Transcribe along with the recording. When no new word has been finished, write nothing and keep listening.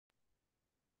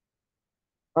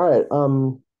All right.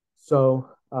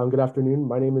 Good afternoon.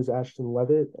 My name is Ashton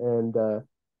Levitt, and the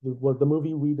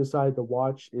movie we decided to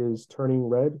watch is Turning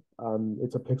Red.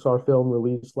 It's a Pixar film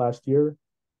released last year,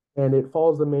 and it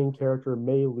follows the main character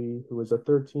Mei Li, who is a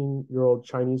 13-year-old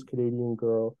Chinese Canadian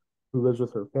girl who lives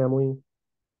with her family.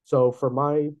 So for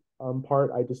my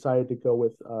part, I decided to go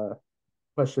with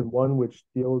question one, which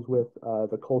deals with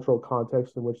the cultural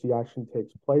context in which the action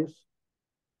takes place.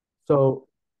 So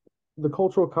the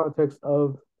cultural context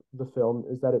of the film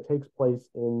is that it takes place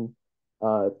in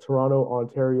Toronto,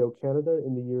 Ontario, Canada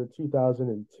in the year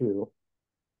 2002.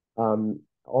 Her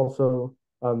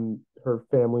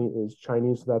family is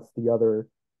Chinese, so that's the other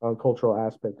cultural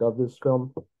aspect of this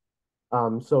film.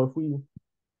 So if we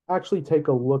actually take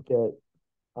a look at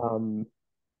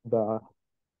the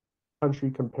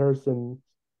country comparison,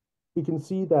 we can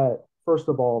see that, first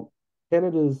of all,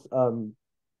 Canada's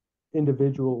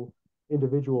individual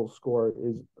individual score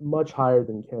is much higher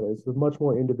than Canada. It's a much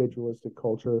more individualistic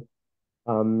culture,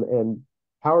 and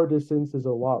power distance is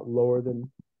a lot lower than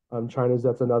China's.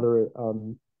 That's another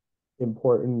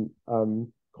important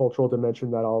cultural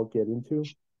dimension that I'll get into.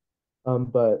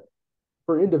 But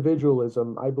for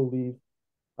individualism, I believe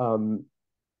um,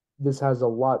 this has a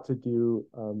lot to do.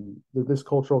 This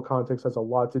cultural context has a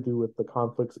lot to do with the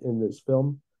conflicts in this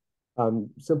film,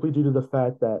 simply due to the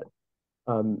fact that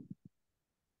um,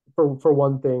 for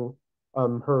one thing,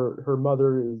 her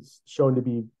mother is shown to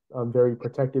be very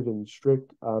protective and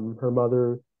strict. Her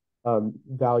mother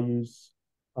values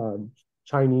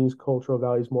Chinese cultural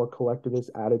values, more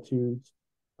collectivist attitudes,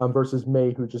 versus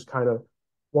May, who just kind of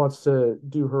wants to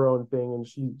do her own thing, and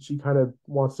she kind of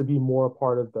wants to be more a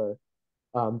part of the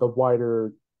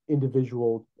wider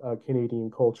individual Canadian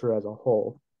culture as a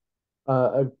whole.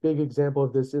 A big example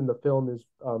of this in the film is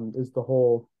the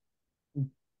whole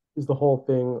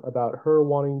thing about her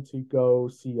wanting to go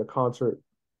see a concert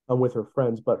with her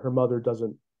friends, but her mother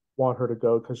doesn't want her to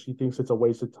go because she thinks it's a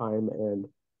waste of time. And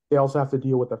they also have to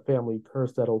deal with a family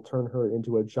curse that'll turn her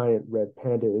into a giant red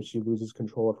panda if she loses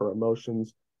control of her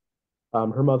emotions.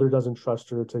 Her mother doesn't trust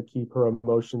her to keep her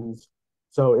emotions.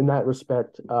 So, in that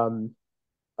respect,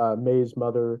 May's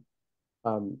mother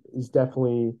is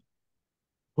definitely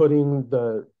putting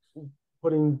the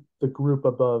putting the group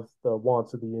above the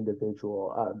wants of the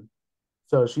individual.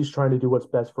 So she's trying to do what's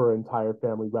best for her entire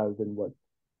family rather than what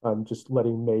just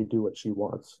letting May do what she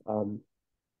wants. And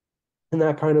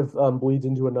that kind of bleeds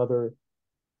into another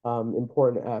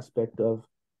important aspect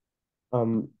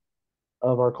um,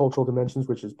 of our cultural dimensions,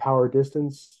 which is power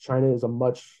distance. China is a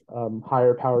much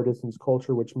higher power distance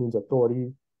culture, which means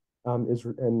authority is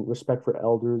and respect for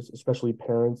elders, especially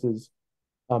parents, is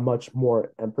much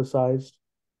more emphasized.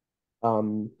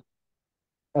 Um,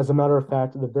 as a matter of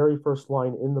fact, the very first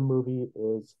line in the movie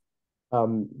is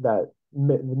that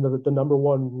the number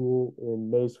one rule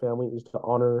in May's family is to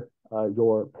honor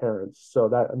your parents. So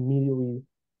that immediately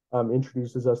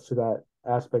introduces us to that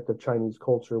aspect of Chinese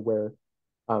culture where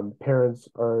parents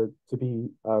are to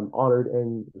be honored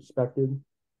and respected.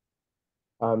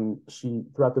 She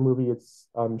throughout the movie, it's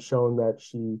shown that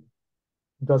she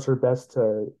does her best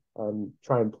to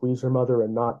try and please her mother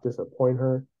and not disappoint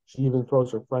her. She even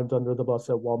throws her friends under the bus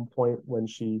at one point when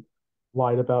she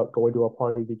lied about going to a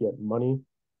party to get money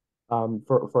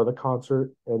for the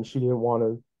concert, and she didn't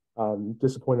want to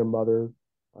disappoint her mother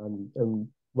and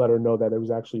let her know that it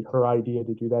was actually her idea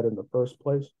to do that in the first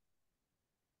place.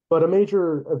 But a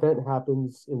major event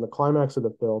happens in the climax of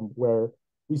the film where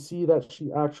we see that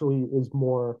she actually is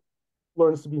more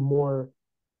learns to be more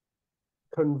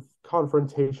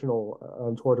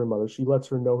confrontational toward her mother. She lets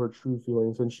her know her true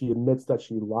feelings and she admits that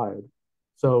she lied.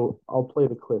 So I'll play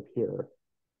the clip here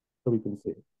so we can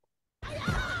see.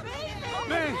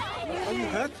 May, are you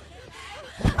hurt?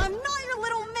 I'm not your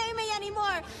little Maymay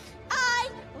anymore. I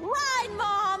lied,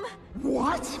 Mom.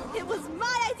 What? It was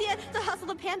my idea to hustle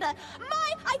the panda.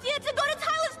 My idea to go to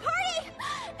Tyler's party.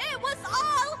 It was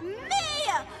all me.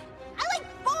 I like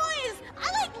boys.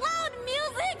 I like loud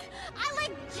music. I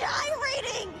like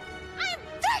gyrating. I'm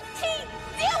 13.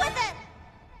 Deal with it.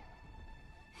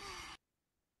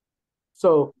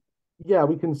 So yeah,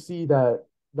 we can see that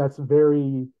that's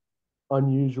very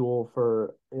unusual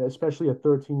for especially a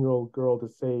 13-year-old girl to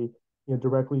say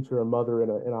directly to her mother in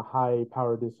a high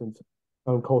power distance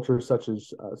culture such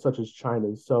as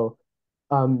China's. So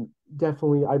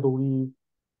definitely I believe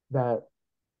that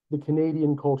the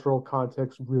Canadian cultural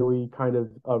context really kind of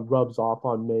rubs off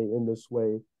on May in this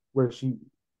way, where she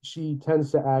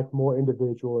tends to act more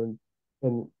individual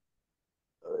and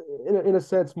in a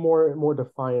sense more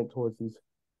defiant towards these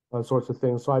sorts of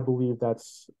things. So I believe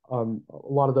that's a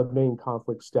lot of the main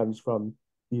conflict stems from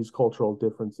these cultural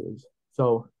differences.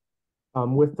 So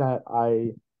with that,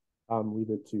 I leave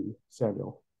it to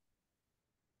Samuel.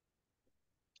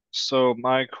 So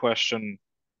my question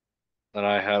that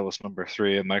I had was number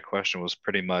three, and my question was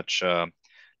pretty much,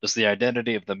 does the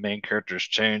identity of the main characters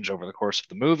change over the course of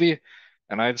the movie?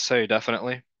 And I'd say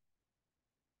definitely.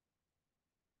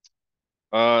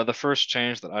 The first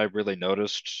change that I really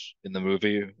noticed in the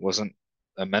movie wasn't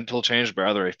a mental change, but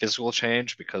rather a physical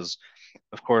change, because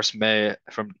of course May,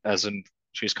 from as in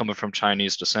she's coming from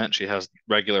Chinese descent, she has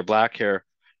regular black hair,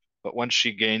 but once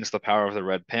she gains the power of the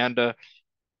red panda,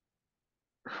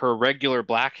 her regular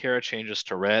black hair changes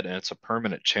to red, and it's a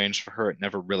permanent change for her. It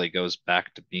never really goes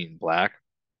back to being black.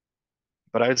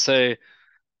 But I'd say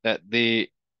that the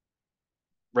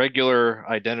regular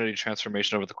identity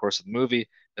transformation over the course of the movie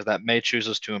is that May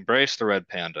chooses to embrace the red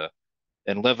panda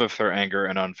and live with her anger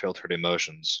and unfiltered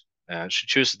emotions. And she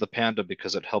chooses the panda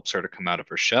because it helps her to come out of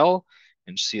her shell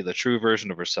and see the true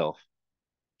version of herself.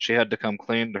 She had to come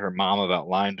clean to her mom about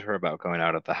lying to her about going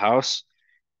out of the house.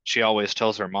 She always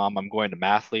tells her mom, I'm going to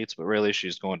mathletes, but really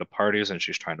she's going to parties and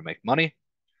she's trying to make money.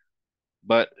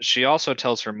 But she also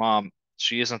tells her mom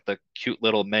she isn't the cute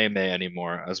little May May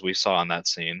anymore, as we saw in that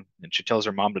scene, and she tells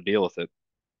her mom to deal with it.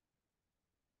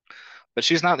 But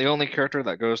she's not the only character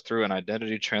that goes through an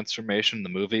identity transformation in the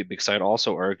movie, because I'd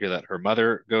also argue that her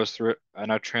mother goes through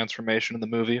a transformation in the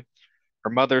movie.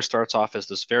 Her mother starts off as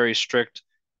this very strict,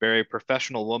 very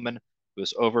professional woman who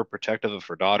is overprotective of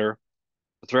her daughter.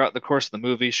 But throughout the course of the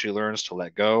movie, she learns to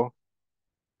let go.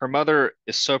 Her mother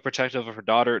is so protective of her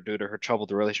daughter due to her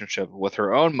troubled relationship with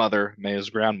her own mother,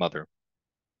 May's grandmother.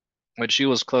 When she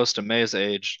was close to May's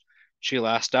age, she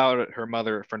lashed out at her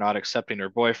mother for not accepting her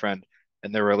boyfriend,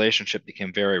 and their relationship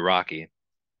became very rocky.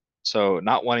 So,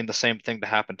 not wanting the same thing to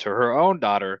happen to her own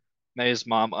daughter, May's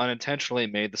mom unintentionally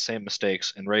made the same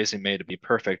mistakes in raising May to be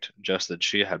perfect, just as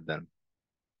she had been.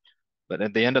 But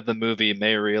at the end of the movie,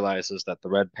 May realizes that the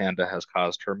red panda has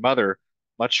caused her mother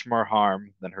much more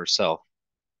harm than herself,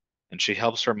 and she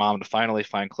helps her mom to finally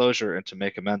find closure and to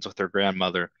make amends with her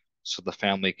grandmother so the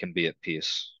family can be at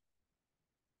peace.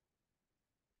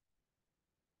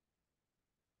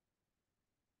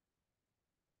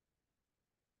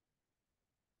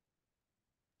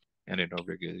 And it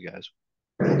over to you guys.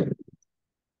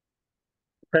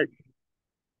 Okay.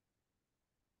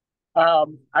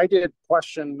 I did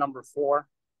question number four.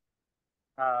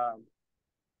 Um,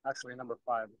 Actually, number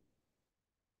five.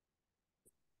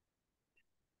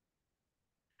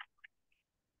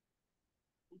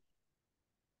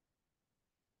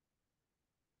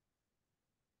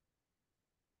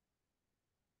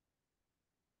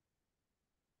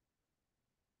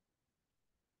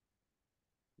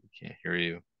 Can't hear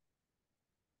you.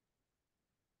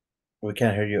 We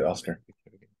can't hear you, Oscar.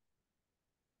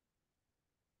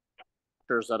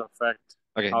 Factors that affect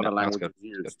Okay, how no, the now it's language good.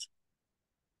 is It's good. used.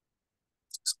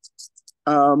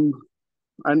 Um,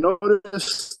 I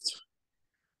noticed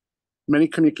many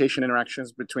communication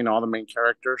interactions between all the main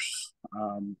characters.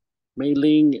 Mei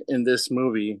Ling in this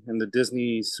movie, in the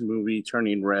Disney's movie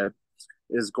Turning Red,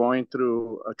 is going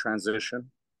through a transition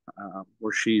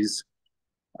where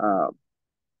uh,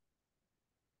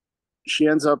 she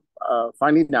ends up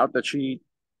finding out that she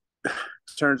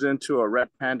turns into a red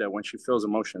panda when she feels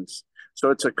emotions.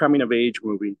 So it's a coming of age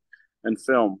movie and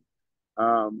film.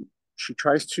 Um, she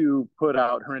tries to put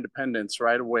out her independence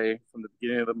right away from the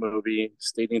beginning of the movie,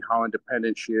 stating how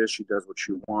independent she is. She does what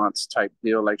she wants, type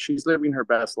deal. Like she's living her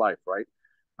best life, right?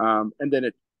 And then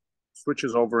it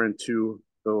switches over into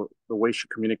the way she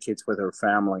communicates with her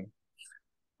family.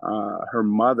 Her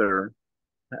mother,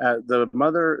 the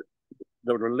mother,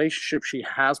 the relationship she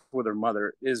has with her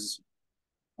mother is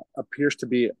appears to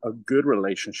be a good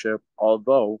relationship,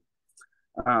 although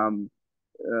um,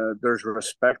 there's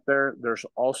respect there. There's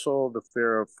also the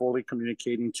fear of fully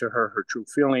communicating to her her true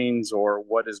feelings or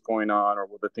what is going on or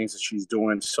what the things that she's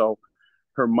doing. So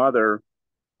her mother,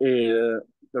 the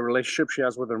relationship she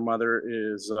has with her mother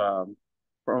is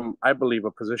from, I believe,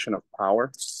 a position of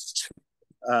power.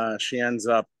 She ends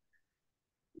up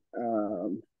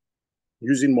um,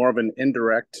 using more of an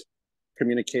indirect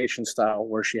communication style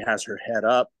where she has her head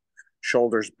up,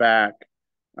 shoulders back,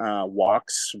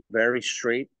 walks very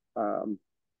straight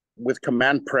with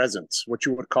command presence, what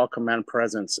you would call command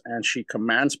presence, and she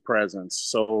commands presence.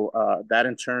 So that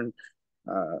in turn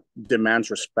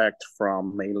demands respect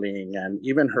from Mei Ling, and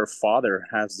even her father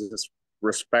has this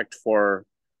respect for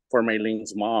Mei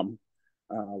Ling's mom,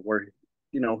 where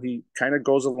he kind of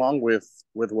goes along with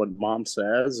what mom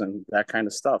says and that kind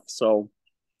of stuff. So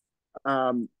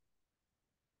um,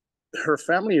 her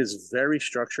family is very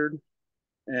structured,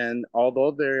 and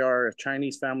although they are a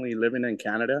Chinese family living in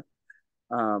Canada,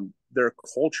 Their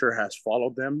culture has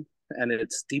followed them, and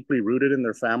it's deeply rooted in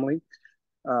their family.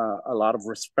 A lot of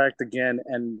respect again,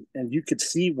 and you could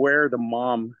see where the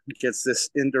mom gets this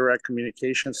indirect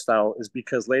communication style is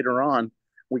because later on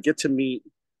we get to meet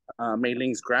Mei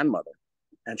Ling's grandmother,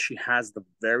 and she has the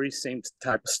very same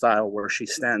type of style where she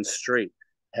stands straight,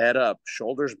 head up,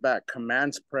 shoulders back,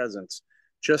 commands presence,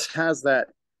 just has that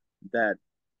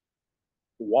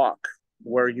walk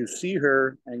where you see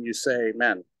her and you say,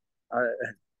 "Man, uh,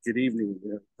 good evening,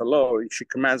 hello." She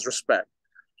commands respect.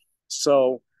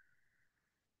 So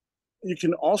you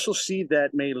can also see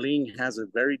that Mei Ling has a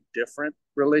very different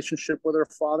relationship with her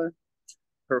father.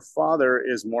 Her father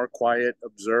is more quiet,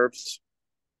 observes,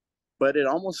 but it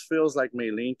almost feels like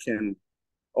Mei Ling can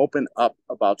open up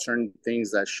about certain things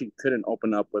that she couldn't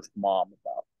open up with mom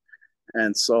about.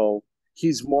 And so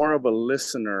he's more of a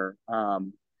listener.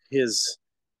 His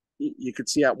You could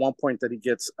see at one point that he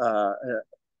gets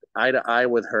eye to eye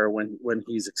with her when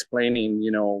he's explaining,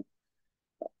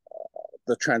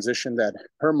 the transition that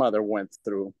her mother went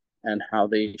through and how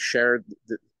they shared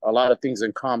a lot of things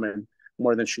in common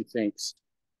more than she thinks.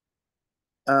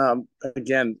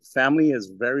 Again, family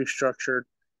is very structured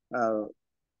uh,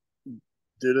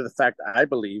 due to the fact I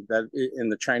believe that in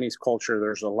the Chinese culture,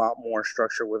 there's a lot more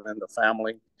structure within the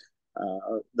family.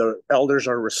 The elders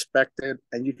are respected,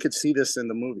 and you could see this in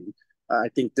the movie. I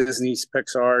think Disney's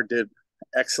Pixar did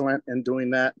excellent in doing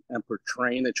that and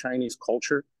portraying the Chinese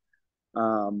culture.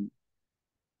 Um,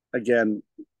 Again,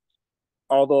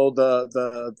 although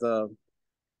the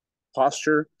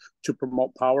posture to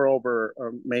promote power over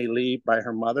Mei Li by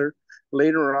her mother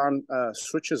later on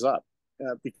switches up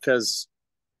because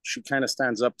she kind of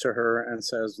stands up to her and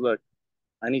says, "Look,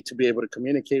 I need to be able to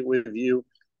communicate with you."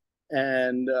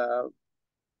 And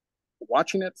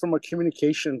watching it from a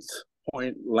communications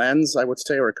point lens, I would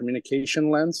say, or a communication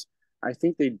lens, I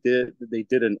think they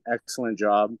did an excellent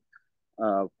job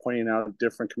pointing out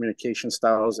different communication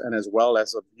styles, and as well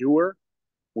as a viewer,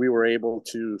 we were able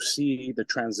to see the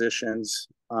transitions.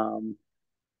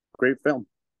 Great film.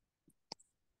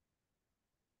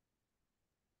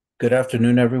 Good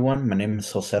afternoon, everyone. My name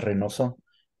is Jose Reynoso,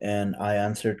 and I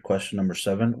answered question number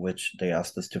 7, which they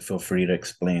asked us to feel free to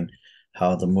explain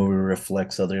how the movie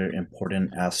reflects other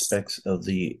important aspects of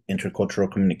the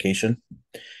intercultural communication.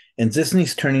 In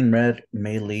Disney's Turning Red,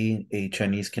 Mei Li, a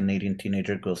Chinese Canadian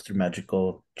teenager, goes through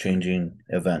magical changing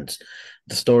events.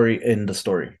 In the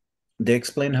story, they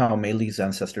explain how Mei Li's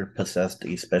ancestor possessed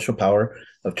a special power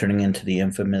of turning into the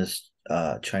infamous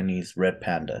Chinese red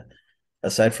panda.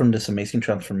 Aside from this amazing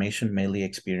transformation Mei Li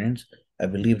experienced, I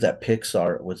believe that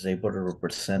Pixar was able to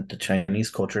represent the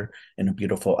Chinese culture in a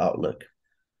beautiful outlook.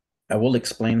 I will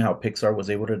explain how Pixar was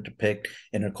able to depict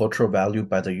intercultural value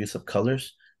by the use of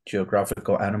colors,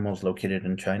 geographical animals located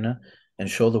in China, and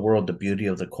show the world the beauty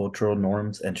of the cultural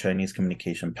norms and Chinese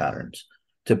communication patterns.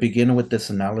 To begin with this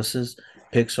analysis,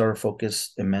 Pixar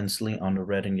focused immensely on the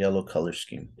red and yellow color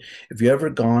scheme. If you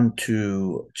ever gone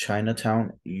to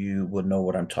Chinatown, you would know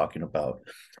what I'm talking about.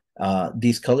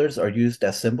 These colors are used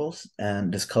as symbols,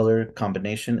 and this color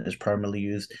combination is primarily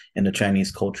used in the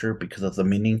Chinese culture because of the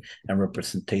meaning and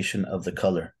representation of the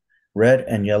color. Red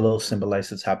and yellow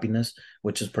symbolizes happiness,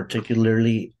 which is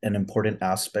particularly an important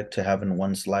aspect to have in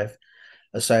one's life.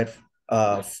 Aside,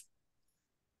 uh,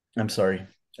 I'm sorry,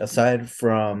 aside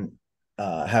from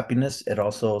happiness, it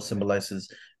also symbolizes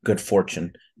good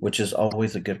fortune, which is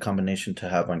always a good combination to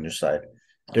have on your side.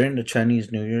 During the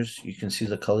Chinese New Year's, you can see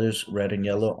the colors red and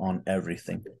yellow on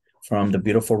everything, from the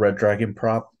beautiful red dragon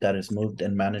prop that is moved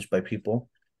and managed by people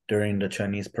during the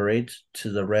Chinese parades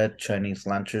to the red Chinese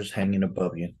lanterns hanging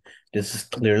above you. This is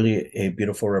clearly a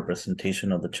beautiful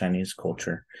representation of the Chinese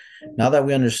culture. Now that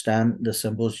we understand the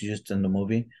symbols used in the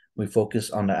movie, we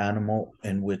focus on the animal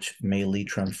in which Mei Li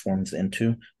transforms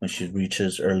into when she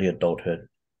reaches early adulthood.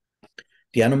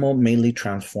 The animal Mei Li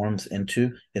transforms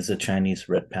into is a Chinese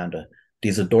red panda.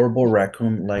 These adorable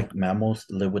raccoon-like mammals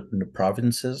live within the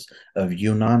provinces of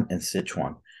Yunnan and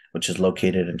Sichuan, which is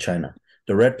located in China.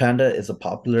 The red panda is a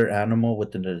popular animal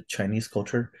within the Chinese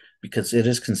culture because it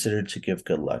is considered to give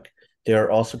good luck. They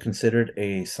are also considered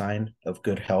a sign of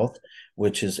good health,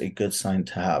 which is a good sign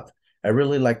to have. I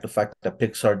really like the fact that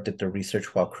Pixar did their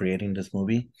research while creating this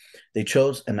movie. They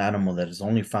chose an animal that is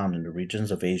only found in the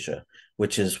regions of Asia,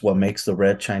 which is what makes the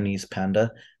red Chinese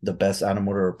panda the best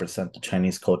animal to represent the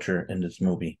Chinese culture in this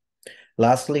movie.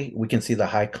 Lastly, we can see the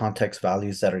high context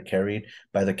values that are carried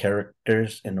by the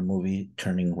characters in the movie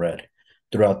Turning Red.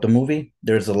 Throughout the movie,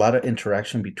 there's a lot of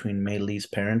interaction between Mei Li's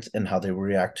parents and how they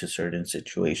react to certain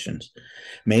situations.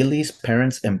 Mei Li's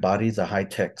parents embody the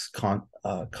high-tech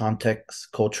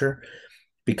context culture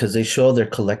because they show their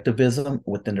collectivism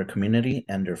within their community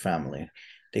and their family.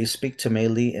 They speak to Mei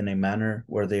Li in a manner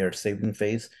where they are saving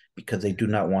face because they do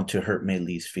not want to hurt Mei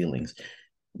Li's feelings.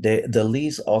 The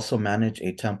Lees also manage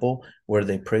a temple where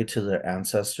they pray to their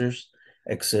ancestors,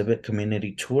 exhibit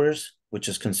community tours, which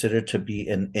is considered to be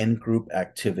an in-group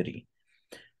activity.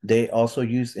 They also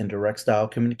use indirect style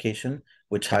communication,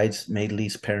 which hides Mei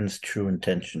Li's parents' true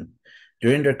intention.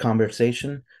 During their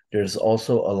conversation, there's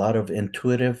also a lot of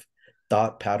intuitive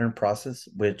thought pattern process,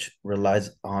 which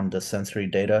relies on the sensory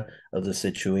data of the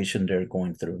situation they're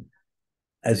going through.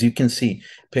 As you can see,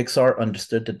 Pixar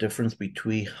understood the difference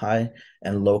between high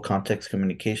and low context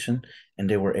communication, and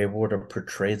they were able to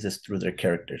portray this through their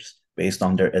characters based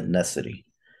on their ethnicity.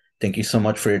 Thank you so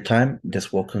much for your time.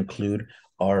 This will conclude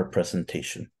our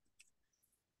presentation.